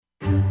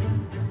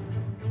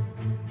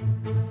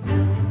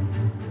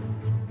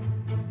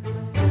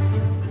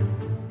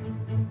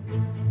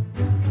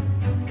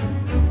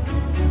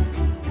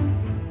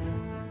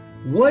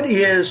What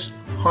is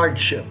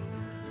hardship?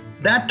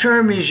 That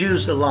term is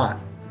used a lot,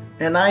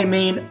 and I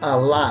mean a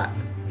lot,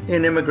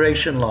 in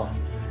immigration law.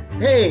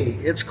 Hey,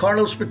 it's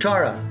Carlos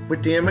Pitara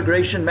with the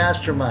Immigration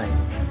Mastermind.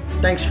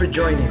 Thanks for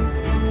joining.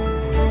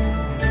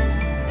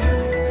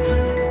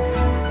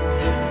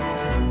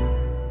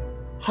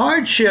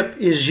 Hardship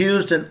is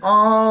used in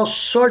all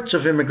sorts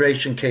of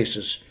immigration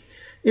cases.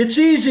 It's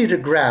easy to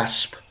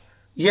grasp,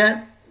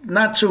 yet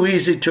not so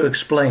easy to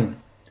explain.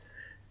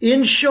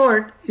 In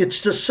short,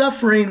 it's the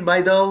suffering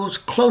by those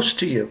close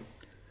to you.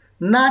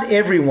 Not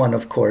everyone,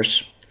 of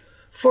course.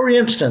 For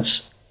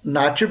instance,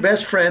 not your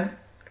best friend,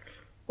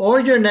 or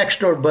your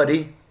next door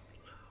buddy,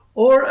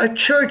 or a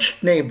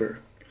church neighbor.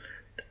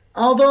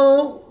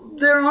 Although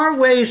there are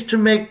ways to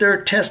make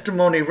their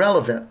testimony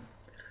relevant.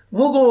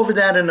 We'll go over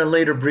that in a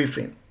later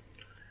briefing.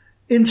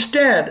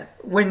 Instead,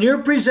 when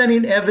you're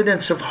presenting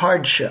evidence of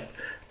hardship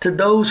to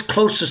those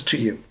closest to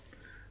you,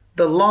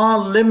 the law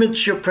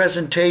limits your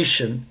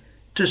presentation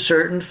to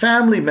certain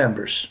family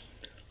members.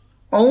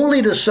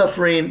 Only the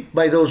suffering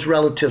by those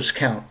relatives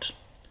count.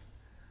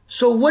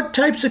 So what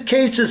types of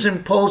cases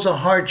impose a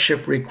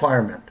hardship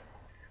requirement?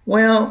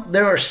 Well,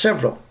 there are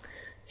several.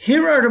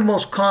 Here are the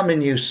most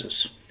common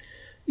uses.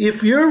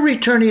 If you're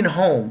returning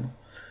home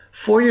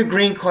for your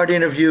green card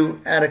interview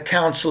at a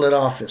consulate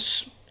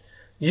office,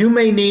 you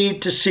may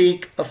need to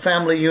seek a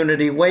family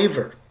unity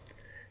waiver.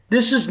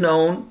 This is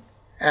known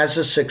as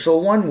a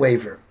 601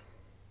 waiver.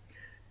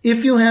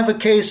 If you have a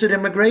case at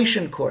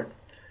immigration court,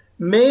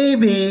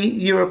 maybe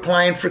you're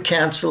applying for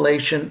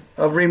cancellation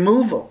of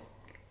removal.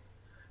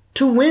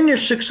 To win your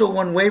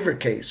 601 waiver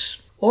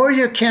case or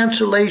your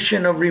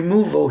cancellation of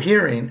removal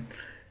hearing,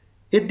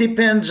 it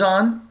depends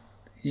on,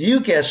 you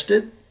guessed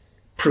it,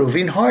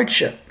 proving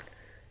hardship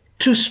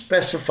to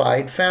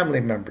specified family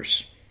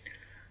members.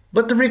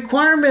 But the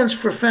requirements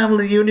for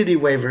family unity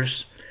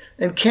waivers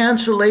and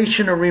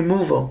cancellation or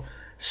removal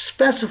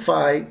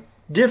specify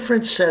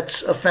different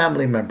sets of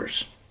family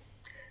members.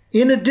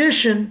 In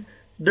addition,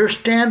 their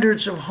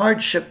standards of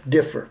hardship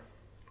differ.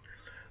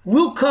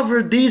 We'll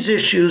cover these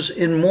issues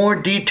in more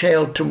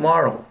detail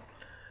tomorrow.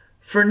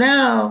 For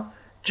now,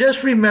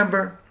 just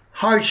remember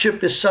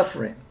hardship is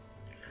suffering.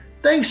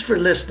 Thanks for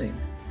listening.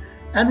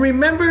 And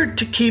remember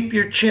to keep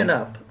your chin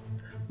up,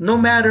 no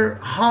matter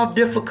how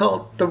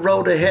difficult the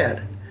road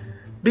ahead,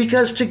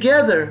 because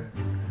together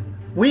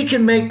we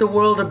can make the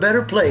world a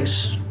better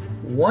place,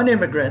 one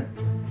immigrant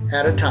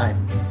at a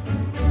time.